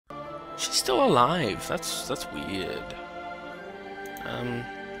She's still alive. That's weird.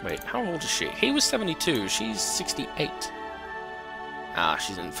 Wait, how old is she? He was 72. She's 68. Ah,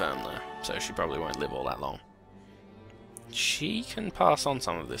 she's infirm though, so she probably won't live all that long. She can pass on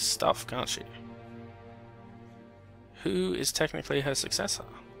some of this stuff, can't she? Who is technically her successor?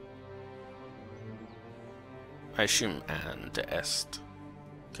 I assume Anne d'Este,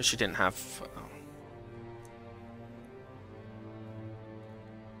 because she didn't have...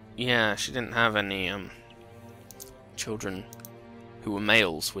 yeah, she didn't have any children who were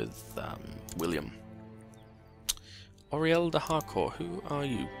males with William. Auriel de Harcourt, who are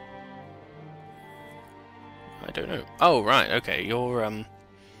you? I don't know. Oh, right, okay, you're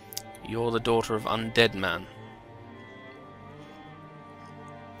the daughter of Undead Man.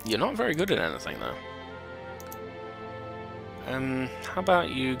 You're not very good at anything, though. How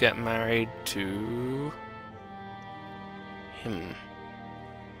about you get married to him?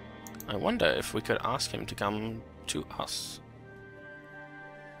 I wonder if we could ask him to come to us.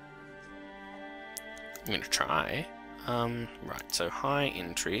 I'm gonna try. Right, so high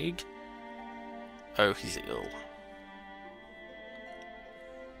intrigue. Oh, he's ill.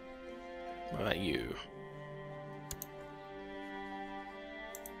 What about you?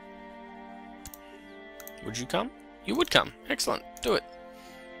 Would you come? You would come. Excellent. Do it.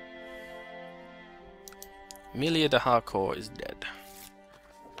 Amelia de Harcourt is dead.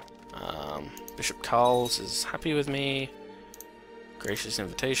 Bishop Carls is happy with me. Gracious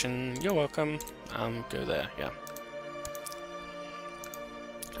invitation. You're welcome. Go there. Yeah.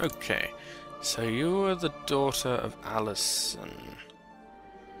 Okay. So you were the daughter of Alison,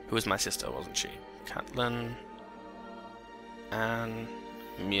 who was my sister, wasn't she? Catelyn. Anne.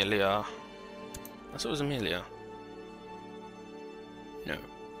 Amelia. I thought it was Amelia. No.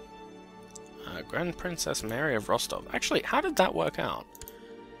 Grand Princess Mary of Rostov. Actually, how did that work out?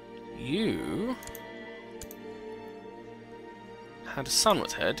 You had a son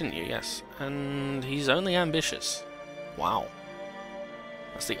with her, didn't you? Yes. And he's only ambitious. Wow.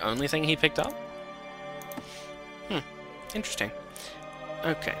 That's the only thing he picked up? Interesting.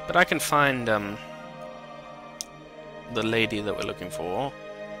 Okay, but I can find the lady that we're looking for.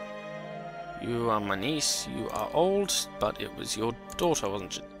 You are my niece, you are old, but it was your daughter,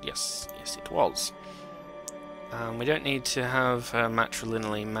 wasn't it? Yes, yes it was. We don't need to have her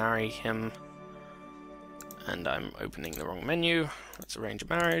matrilineally marry him. And I'm opening the wrong menu. Let's arrange a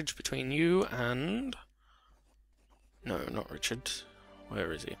marriage between you and... no, not Richard.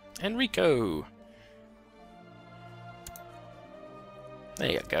 Where is he? Enrico!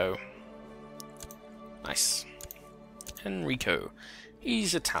 There you go. Nice. Enrico.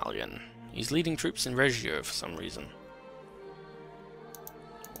 He's Italian. He's leading troops in Reggio for some reason.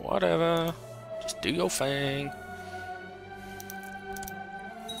 Whatever. Just do your thing.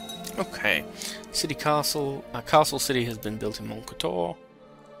 Okay. City Castle. Castle City has been built in Montcouture.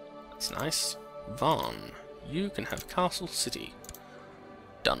 That's nice. Van. You can have Castle City.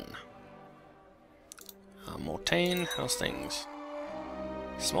 Done. Mortain. How's things?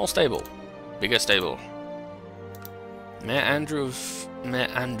 Small stable. Bigger stable. Mayor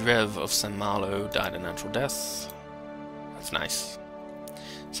Andrev of St. Malo died a natural death. That's nice.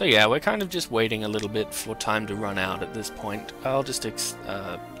 So yeah, we're kind of just waiting a little bit for time to run out at this point. I'll just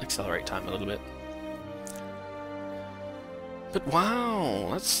accelerate time a little bit. But wow,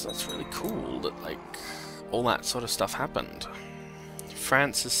 that's really cool that like all that sort of stuff happened.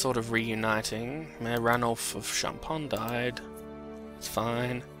 France is sort of reuniting. Mayor Ranulph of Champagne died. It's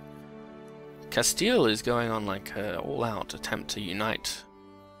fine. Castile is going on like an all-out attempt to unite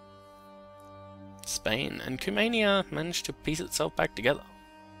Spain, and Cumania managed to piece itself back together.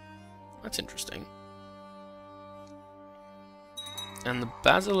 That's interesting. And the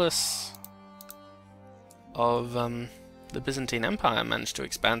Basileus of the Byzantine Empire managed to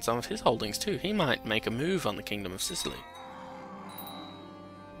expand some of his holdings too. He might make a move on the Kingdom of Sicily.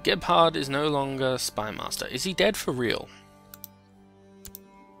 Gebhard is no longer Spymaster. Is he dead for real?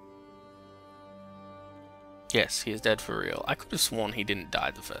 Yes, he is dead for real. I could have sworn he didn't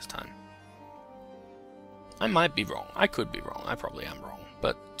die the first time. I might be wrong. I could be wrong. I probably am wrong.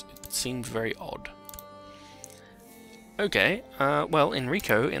 But it seemed very odd. Okay, well,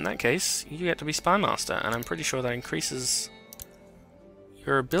 Enrico, in that case, you get to be Spymaster, and I'm pretty sure that increases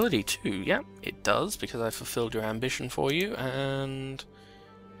your ability too. Yep, it does, because I fulfilled your ambition for you, and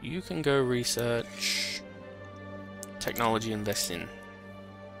you can go research technology and Vexin.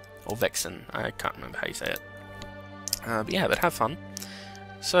 Or Vexin, I can't remember how you say it. But yeah, but have fun.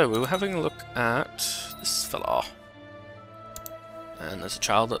 So, we were having a look at this fella. And there's a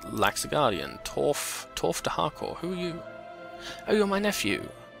child that lacks a guardian. Torf de Harcourt. Who are you? Oh, you're my nephew.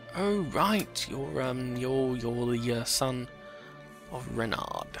 Oh right, you're the son of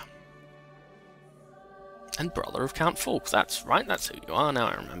Renard. And brother of Count Fulk. That's right, that's who you are, now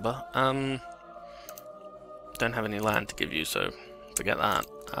I remember. Don't have any land to give you, so forget that.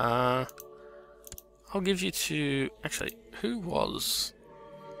 I'll give you to... Actually, who was...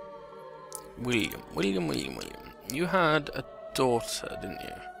 William. You had a daughter, didn't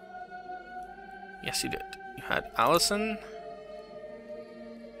you? Yes, you did. You had Alison,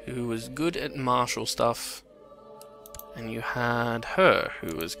 who was good at martial stuff, and you had her,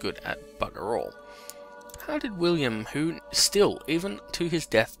 who was good at bugger all. How did William, who still, even to his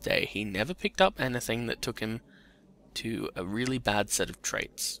death day, he never picked up anything that took him to a really bad set of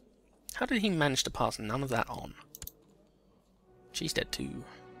traits, how did he manage to pass none of that on? She's dead too.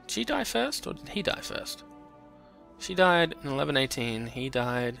 Did she die first, or did he die first? She died in 1118, he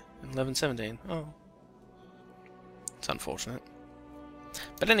died in 1117. Oh. It's unfortunate.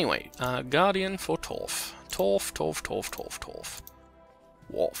 But anyway, Guardian for Torf. Torf.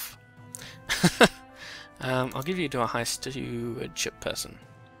 Worf. I'll give you to a high stewardship person.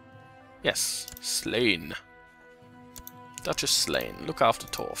 Yes, Slain. Duchess Slain, look after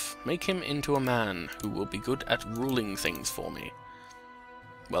Torf. Make him into a man who will be good at ruling things for me.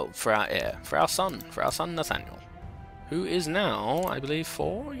 Well, for our heir, for our son Nathaniel, who is now, I believe,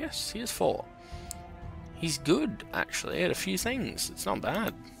 4? Yes, he is 4. He's good, actually, at a few things. It's not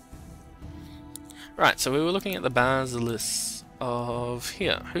bad. Right, so we were looking at the Basilis of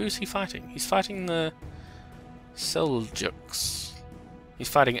here. Who's he fighting? He's fighting the Seljuks. He's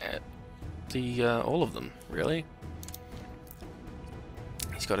fighting the all of them, really.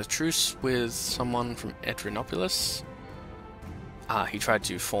 He's got a truce with someone from Adrianopolis. He tried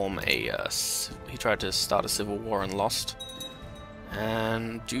to form a... he tried to start a civil war and lost.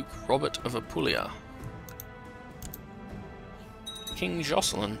 And Duke Robert of Apulia. King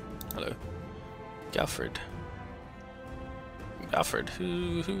Jocelyn. Hello. Galfred.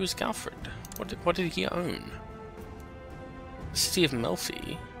 Who was Galfred? What did he own? The city of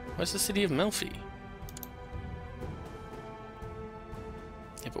Melfi? Where's the city of Melfi?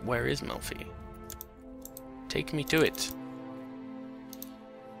 Yeah, but where is Melfi? Take me to it.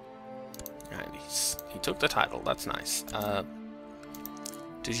 Right, he took the title, that's nice.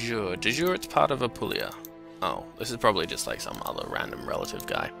 De jure, it's part of Apulia. Oh, this is probably just like some other random relative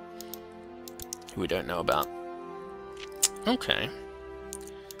guy who we don't know about. Okay.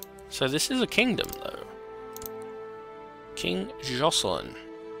 So this is a kingdom, though. King Jocelyn.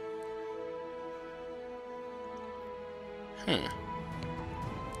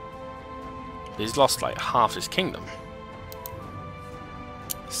 He's lost like half his kingdom.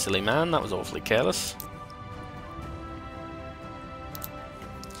 Silly man, that was awfully careless.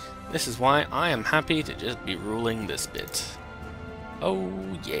 This is why I am happy to just be ruling this bit. Oh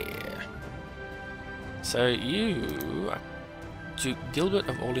yeah. So you... Duke Gilbert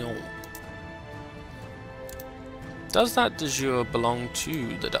of Orleans. Does that de jure belong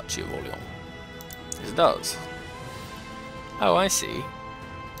to the Duchy of Orleans? It does. Oh, I see.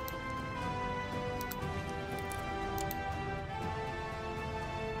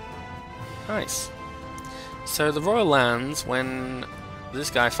 Nice. So the royal lands, when this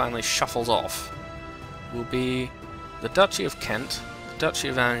guy finally shuffles off, will be the Duchy of Kent, the Duchy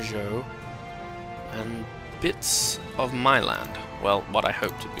of Anjou, and bits of my land. Well, what I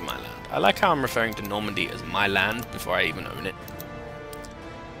hope to be my land. I like how I'm referring to Normandy as my land before I even own it.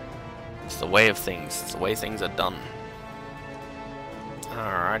 It's the way of things. It's the way things are done.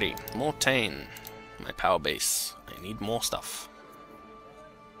 Alrighty. Mortain. My power base. I need more stuff.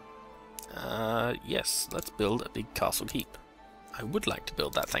 Yes, let's build a big castle keep. I would like to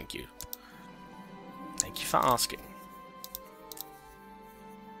build that, thank you. Thank you for asking.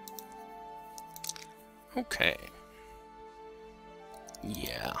 Okay.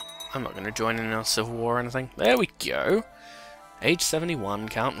 Yeah, I'm not going to join in a civil war or anything. There we go. Age 71,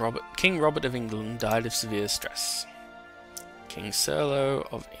 King Robert of England died of severe stress. King Serlo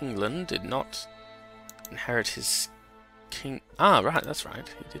of England did not inherit his king... Ah, right, that's right.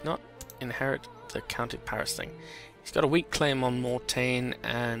 He did not inherit the County Paris thing. He's got a weak claim on Mortain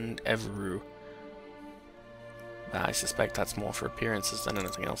and Evreux. I suspect that's more for appearances than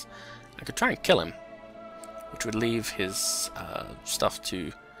anything else. I could try and kill him, which would leave his stuff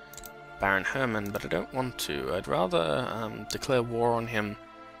to Baron Herman, but I don't want to. I'd rather declare war on him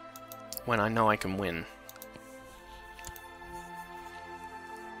when I know I can win.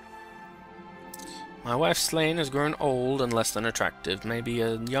 My wife Slain has grown old and less than attractive. Maybe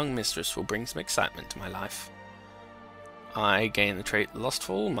a young mistress will bring some excitement to my life. I gain the trait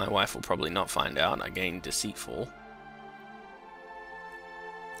Lustful. My wife will probably not find out. I gain Deceitful.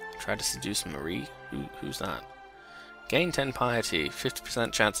 Try to seduce Marie. Who's that? Gain 10 piety,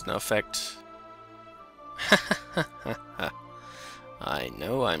 50% chance, no effect. I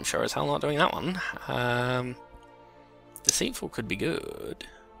know, I'm sure as hell not doing that one. Deceitful could be good.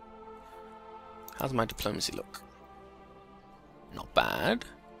 How's my diplomacy look? Not bad.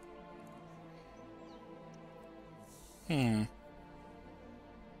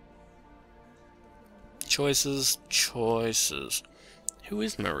 Choices. Who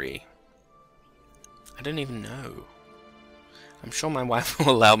is Marie? I don't even know. I'm sure my wife will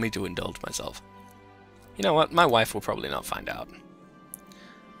allow me to indulge myself. You know what? My wife will probably not find out.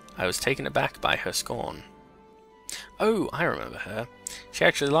 I was taken aback by her scorn. Oh, I remember her. She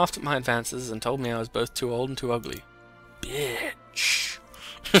actually laughed at my advances and told me I was both too old and too ugly. Bitch!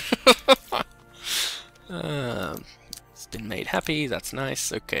 It's been made happy, that's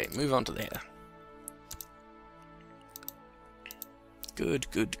nice. Okay, move on to there.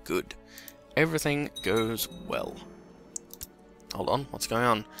 Good. Everything goes well. Hold on, what's going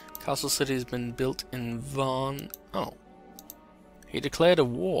on? Castle City has been built in Vaughan. Oh. He declared a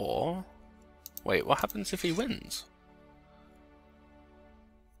war? Wait, what happens if he wins?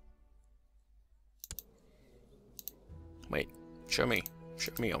 Wait, show me.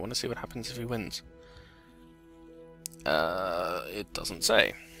 I want to see what happens if he wins. It doesn't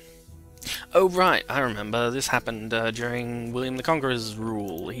say. Oh right, I remember. This happened during William the Conqueror's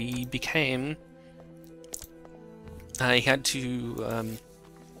rule. He became... he had to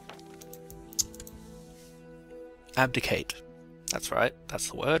abdicate. That's right, that's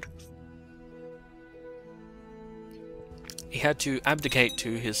the word. He had to abdicate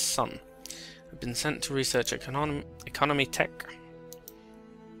to his son. I've been sent to research economy tech.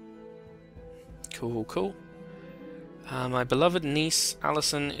 Cool. My beloved niece,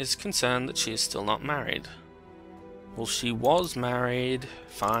 Alison, is concerned that she is still not married. Well, she was married.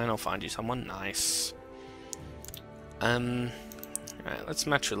 Fine, I'll find you someone nice. Right, let's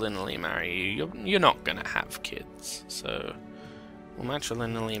matrilineally marry you. You're not gonna have kids, so we'll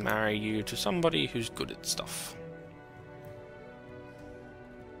matrilineally marry you to somebody who's good at stuff.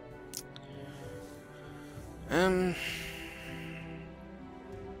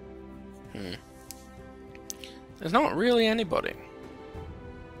 There's not really anybody.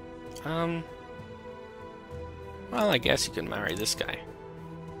 Well, I guess you can marry this guy.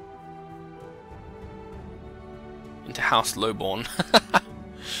 Into House Lowborn.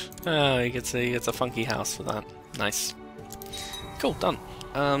 Oh, he gets a funky house for that. Nice. Cool, done.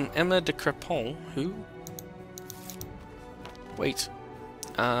 Emma de Crepon, who? Wait.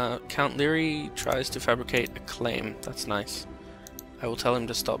 Count Leary tries to fabricate a claim. That's nice. I will tell him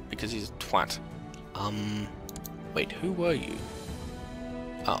to stop because he's a twat. Wait, who were you?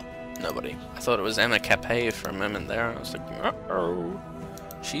 Oh, nobody. I thought it was Emma Capet for a moment there. I was like, uh-oh.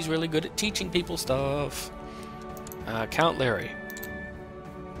 She's really good at teaching people stuff. Count Leary.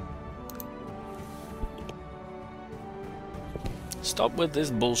 Stop with this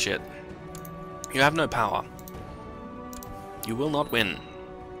bullshit. You have no power. You will not win.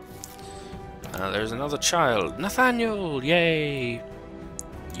 There's another child. Nathaniel! Yay!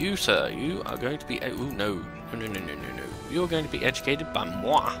 You, sir, you are going to be... Oh, no. No. You're going to be educated by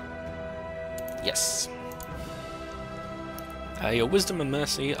moi. Yes. Your wisdom and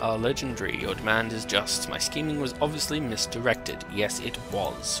mercy are legendary. Your demand is just. My scheming was obviously misdirected. Yes, it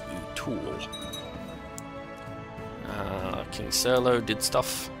was, you tool. King Serlo did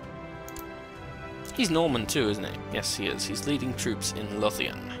stuff. He's Norman too, isn't he? Yes, he is. He's leading troops in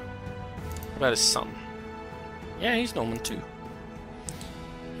Lothian. What about his son? Yeah, he's Norman too.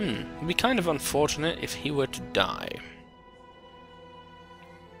 It'd be kind of unfortunate if he were to die.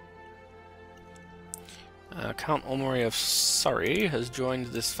 Count Ormori of Surrey has joined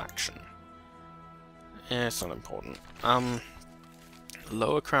this faction. Yeah, it's not important.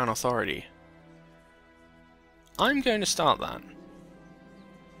 Lower Crown Authority. I'm going to start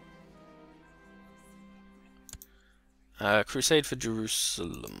that. Crusade for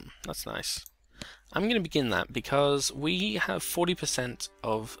Jerusalem. That's nice. I'm going to begin that because we have 40%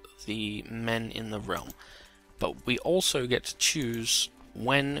 of the men in the realm, but we also get to choose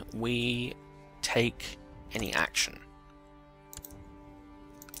when we take any action.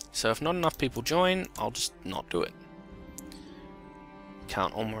 So if not enough people join, I'll just not do it.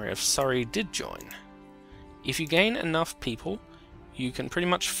 Count Ormori of Surrey did join. If you gain enough people, you can pretty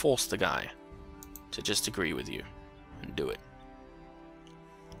much force the guy to just agree with you and do it.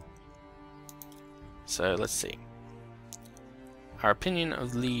 So let's see. Our opinion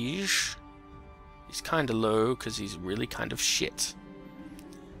of Liege is kind of low because he's really kind of shit.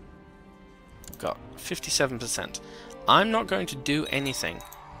 We've got 57%. I'm not going to do anything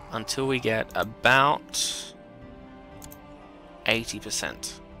until we get about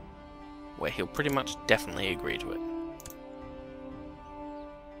 80%, where he'll pretty much definitely agree to it.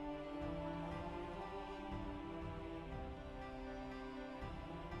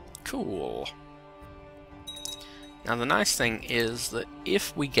 Cool. Now the nice thing is that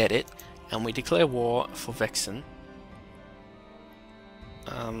if we get it and we declare war for Vexen,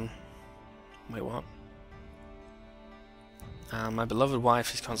 wait, what? My beloved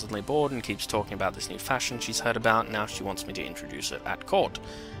wife is constantly bored and keeps talking about this new fashion she's heard about. Now she wants me to introduce it at court.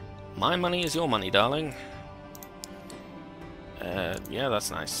 My money is your money, darling. Yeah,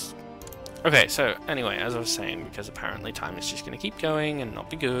 that's nice. Okay, so anyway, as I was saying, because apparently time is just going to keep going and not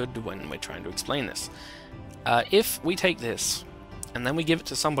be good when we're trying to explain this. If we take this, and then we give it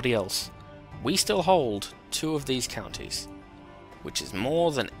to somebody else, we still hold 2 of these counties, which is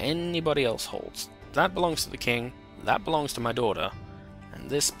more than anybody else holds. That belongs to the king, that belongs to my daughter, and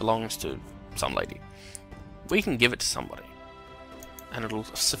this belongs to some lady. We can give it to somebody, and it'll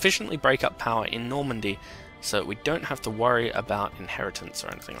sufficiently break up power in Normandy so that we don't have to worry about inheritance or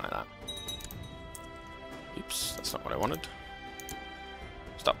anything like that. Oops, that's not what I wanted.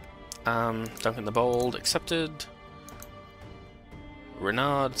 Stop. Duncan the Bold accepted.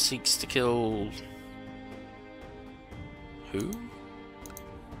 Renard seeks to kill... Who?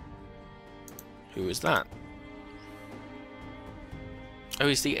 Who is that? Oh,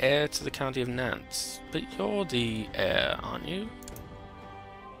 he's the heir to the county of Nantes. But you're the heir, aren't you?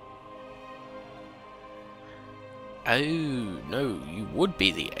 Oh, no, you would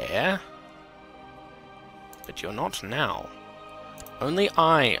be the heir. But you're not now. Only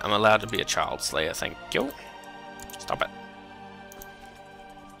I am allowed to be a child slayer, thank you. Stop it.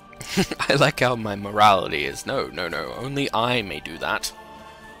 I like how my morality is, no, only I may do that.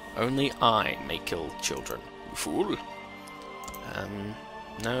 Only I may kill children, you fool.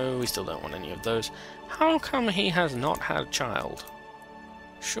 No, we still don't want any of those. How come he has not had a child?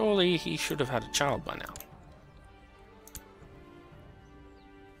 Surely he should have had a child by now.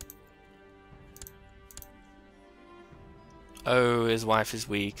 Oh, his wife is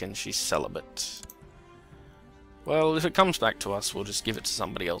weak and she's celibate. Well, if it comes back to us, we'll just give it to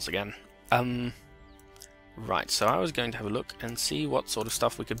somebody else again. Right, so I was going to have a look and see what sort of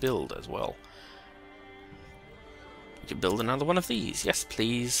stuff we could build as well. We could build another one of these. Yes,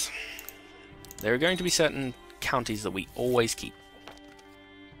 please. There are going to be certain counties that we always keep.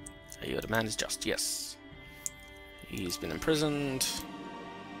 Your demand is just. Yes. He's been imprisoned.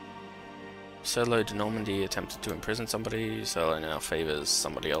 Solo de Normandy attempted to imprison somebody. Solo now favours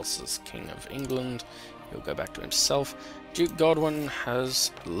somebody else as King of England. He'll go back to himself. Duke Godwin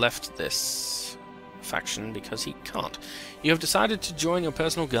has left this faction because he can't. You have decided to join your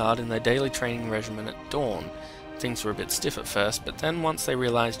personal guard in their daily training regimen at dawn. Things were a bit stiff at first, but then once they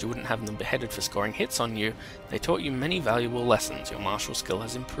realized you wouldn't have them beheaded for scoring hits on you, they taught you many valuable lessons. Your martial skill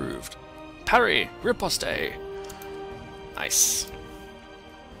has improved. Parry! Riposte! Nice.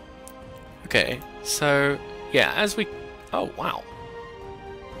 Okay, so, yeah, as we... Oh, wow.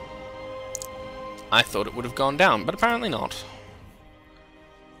 I thought it would have gone down, but apparently not.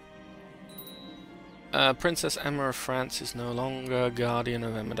 Princess Emma of France is no longer guardian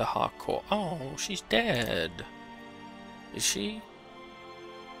of Emma de Harcourt. Oh, she's dead. Is she?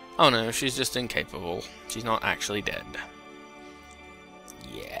 Oh no, she's just incapable. She's not actually dead.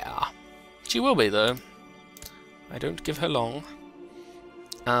 Yeah. She will be, though. I don't give her long.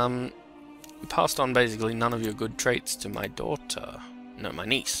 Passed on basically none of your good traits to my daughter. No, my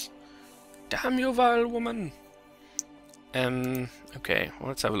niece. Damn you, vile woman! Okay, well,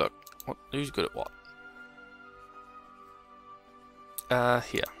 let's have a look. Who's good at what?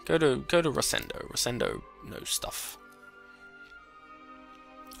 Here. Go to Rosendo. Rosendo knows stuff.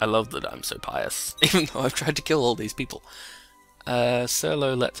 I love that I'm so pious, even though I've tried to kill all these people.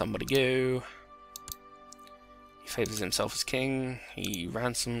 Serlo let somebody go. He favours himself as king. He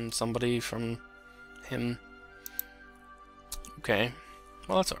ransomed somebody from him. Okay.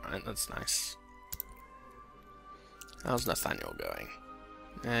 Well, that's alright. That's nice. How's Nathaniel going?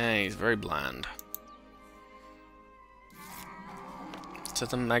 He's very bland. To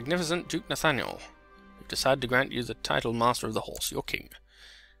the magnificent Duke Nathaniel, we've decided to grant you the title Master of the Horse, your king.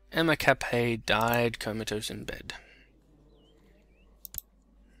 Emma Capet died comatose in bed.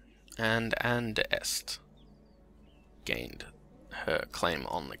 And Anne d'Este gained her claim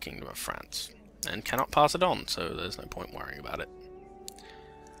on the Kingdom of France, and cannot pass it on, so there's no point worrying about it.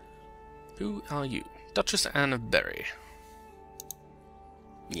 Who are you? Duchess Anne of Berry.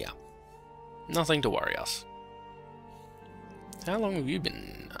 Yeah. Nothing to worry us. How long have you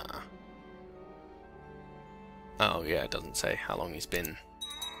been, Oh yeah, it doesn't say how long he's been.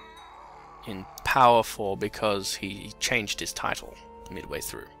 in power for because he changed his title midway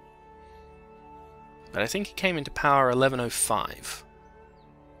through. But I think he came into power 1105.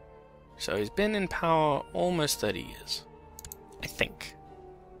 So he's been in power almost 30 years. I think.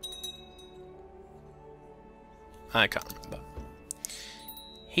 I can't remember.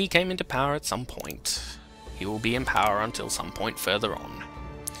 He came into power at some point. He will be in power until some point further on.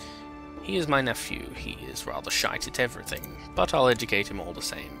 He is my nephew. He is rather shite at everything, but I'll educate him all the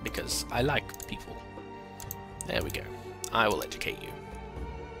same, because I like people. There we go. I will educate you.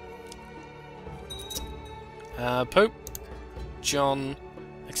 Pope John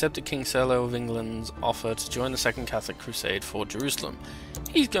accepted King Cello of England's offer to join the Second Catholic Crusade for Jerusalem.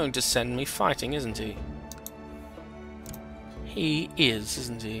 He's going to send me fighting, isn't he? He is,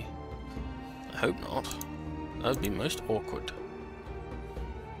 isn't he? I hope not. That would be most awkward.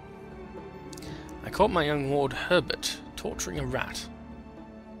 I caught my young ward Herbert torturing a rat.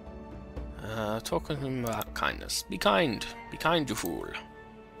 Talking to him about kindness. Be kind, you fool.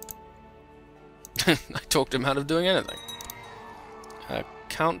 I talked him out of doing anything.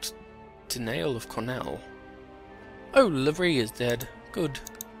 Count Nathaniel of Cornell. Oh, Livry is dead. Good.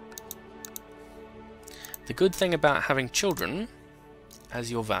 The good thing about having children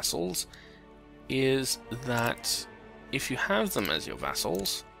as your vassals is that if you have them as your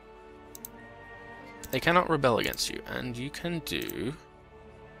vassals, they cannot rebel against you, and you can do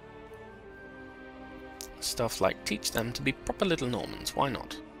stuff like teach them to be proper little Normans. Why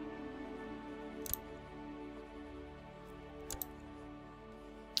not?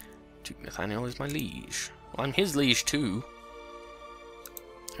 Duke Nathaniel is my liege. Well, I'm his liege too.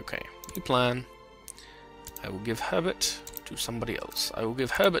 Okay, new plan. I will give Herbert to somebody else. I will give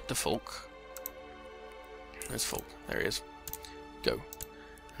Herbert to Fulk. There's Fulk. There he is. Go.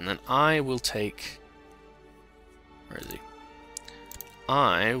 And then I will take... Where is he?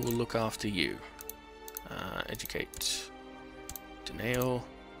 I will look after you. Educate. Denial.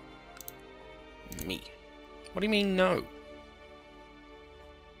 Me. What do you mean no?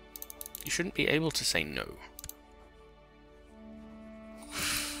 You shouldn't be able to say no.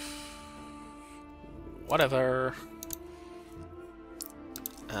 Whatever.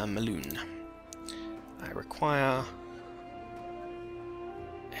 Maloon. I require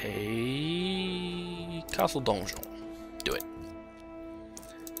a castle donjon. Do it.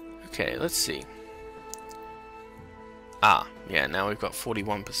 Okay, let's see. Ah, yeah, now we've got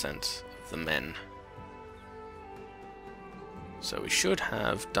 41% of the men. So we should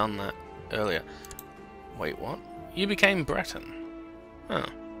have done that earlier. Wait, what? You became Breton. Huh.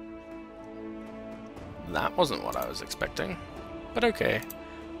 That wasn't what I was expecting. But okay.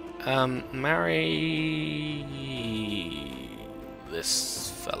 Marry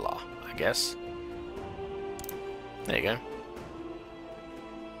this fella, I guess. There you go.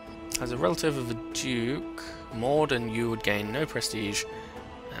 As a relative of a duke, Maud and you would gain no prestige,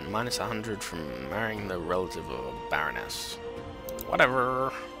 and minus 100 from marrying the relative of a baroness.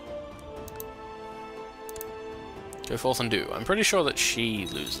 Whatever. Go forth and do. I'm pretty sure that she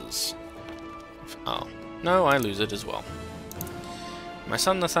loses. Oh. No, I lose it as well. My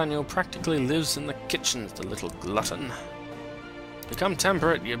son Nathaniel practically lives in the kitchens, the little glutton. Become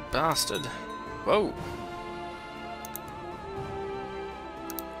temperate, you bastard. Whoa.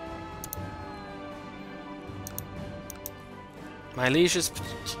 My liege is...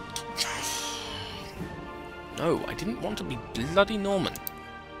 No, I didn't want to be bloody Norman.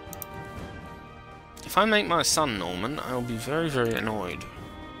 If I make my son Norman, I will be very, very annoyed.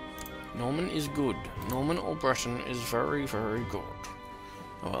 Norman is good. Norman or Breton is very, very good.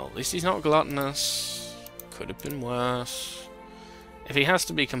 Well, at least he's not gluttonous. Could have been worse. If he has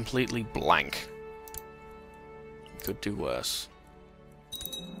to be completely blank, he could do worse.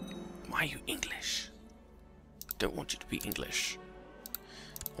 Why are you English? Don't want you to be English.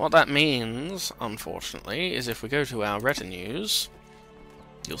 What that means, unfortunately, is if we go to our retinues,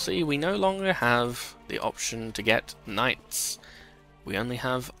 you'll see we no longer have the option to get knights. We only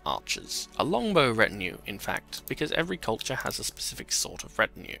have archers. A longbow retinue, in fact, because every culture has a specific sort of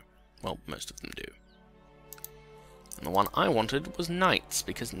retinue. Well, most of them do. And the one I wanted was knights,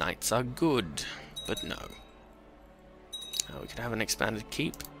 because knights are good. But no. We could have an expanded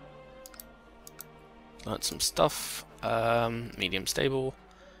keep. Learn some stuff. Medium stable.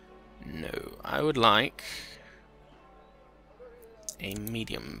 No, I would like a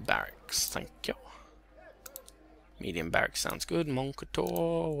medium barracks. Thank you. Medium barracks sounds good.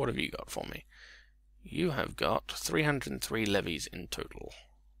 Moncator, what have you got for me? You have got 303 levies in total.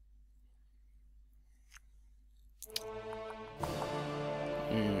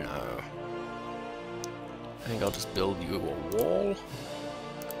 No. I think I'll just build you a wall.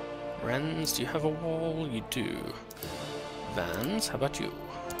 Friends, do you have a wall? You do. Vans, how about you?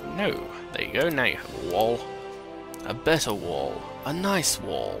 No. There you go, now you have a wall. A better wall. A nice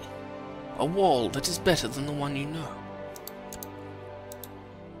wall. A wall that is better than the one you know.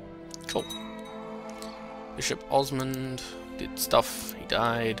 Cool. Bishop Osmond did stuff. He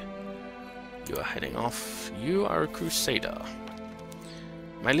died. You are heading off. You are a crusader.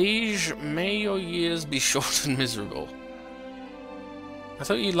 My liege, may your years be short and miserable. I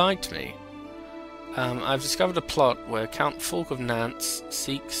thought you liked me. I've discovered a plot where Count Fulk of Nantes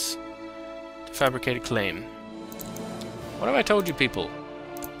seeks to fabricate a claim. What have I told you people?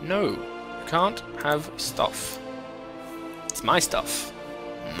 No, you can't have stuff. It's my stuff.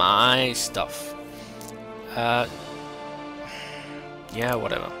 My stuff. Yeah,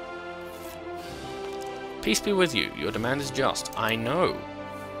 whatever. Peace be with you. Your demand is just. I know.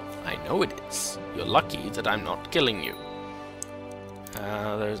 I know it is. You're lucky that I'm not killing you.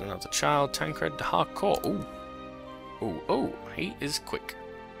 There's another child. Tancred Harcourt. Ooh. Ooh, oh, he is quick.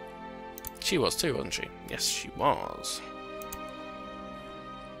 She was too, wasn't she? Yes, she was.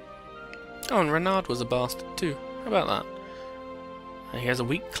 Oh, and Renard was a bastard too. How about that? He has a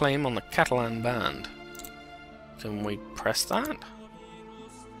weak claim on the Catalan band. Can we press that?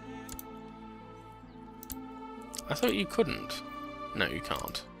 I thought you couldn't. No, you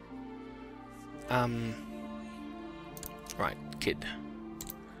can't. Right, kid.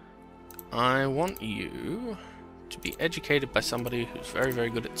 I want you to be educated by somebody who's very, very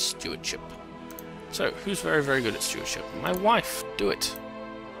good at stewardship. So, who's very, very good at stewardship? My wife. Do it.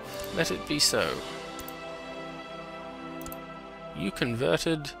 Let it be so. You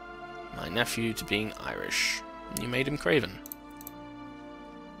converted my nephew to being Irish. And you made him Craven.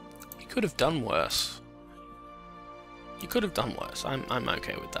 You could have done worse. You could have done worse. I'm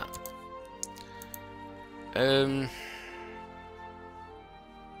okay with that.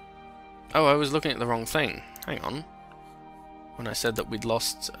 Oh, I was looking at the wrong thing. Hang on. When I said that we'd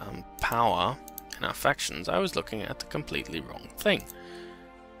lost power in our factions, I was looking at the completely wrong thing.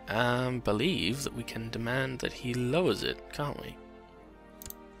 Believe that we can demand that he lowers it, can't we?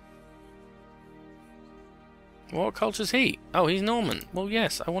 What culture's he? Oh, he's Norman. Well,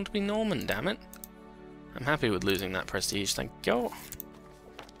 yes, I want to be Norman, damn it. I'm happy with losing that prestige, thank you.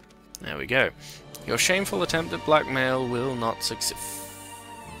 There we go. Your shameful attempt at blackmail will not succeed.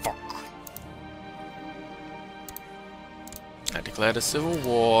 Fuck. I declared a civil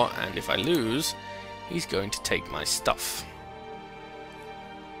war, and if I lose, he's going to take my stuff.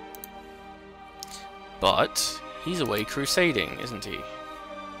 But he's away crusading, isn't he?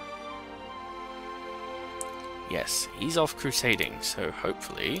 Yes, he's off crusading, so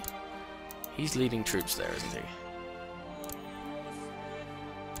hopefully he's leading troops there, isn't he?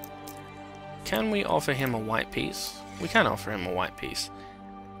 Can we offer him a white piece? We can offer him a white piece.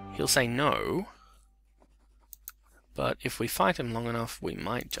 He'll say no, but if we fight him long enough, we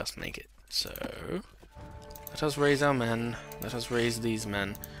might just make it. So, let us raise our men. Let us raise these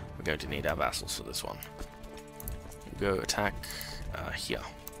men. We're going to need our vassals for this one. We'll go attack here.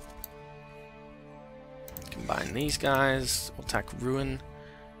 Combine these guys. We'll attack Ruin.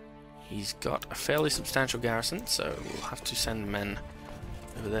 He's got a fairly substantial garrison, so we'll have to send men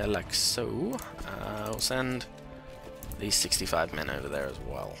over there like so. We'll send these 65 men over there as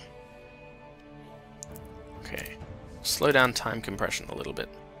well. Okay. Slow down time compression a little bit.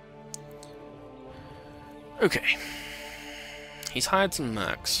 Okay. He's hired some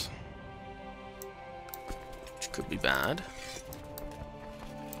mercs, which could be bad.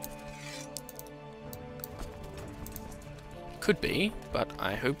 Could be, but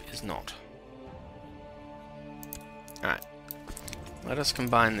I hope is not. Alright. Let us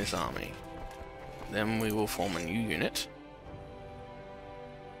combine this army. Then we will form a new unit,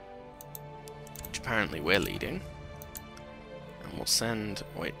 which apparently we're leading. And we'll send...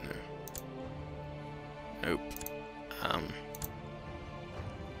 wait, no. Nope.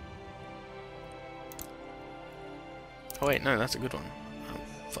 Oh wait, no, that's a good one. Oh,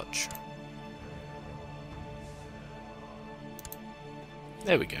 fudge.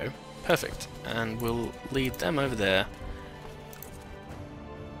 There we go. Perfect. And we'll lead them over there.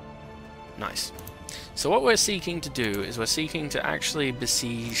 Nice. So what we're seeking to do is we're seeking to actually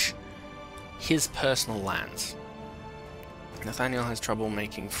besiege his personal lands. Nathaniel has trouble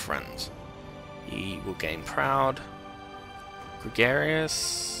making friends. He will gain proud.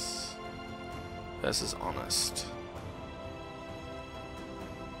 Gregarious versus honest.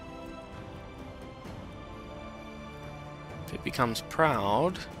 If it becomes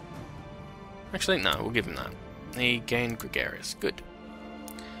proud... actually, no, we'll give him that. He gained gregarious. Good.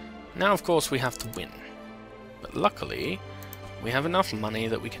 Now, of course, we have to win. But luckily, we have enough money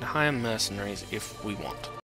that we can hire mercenaries if we want.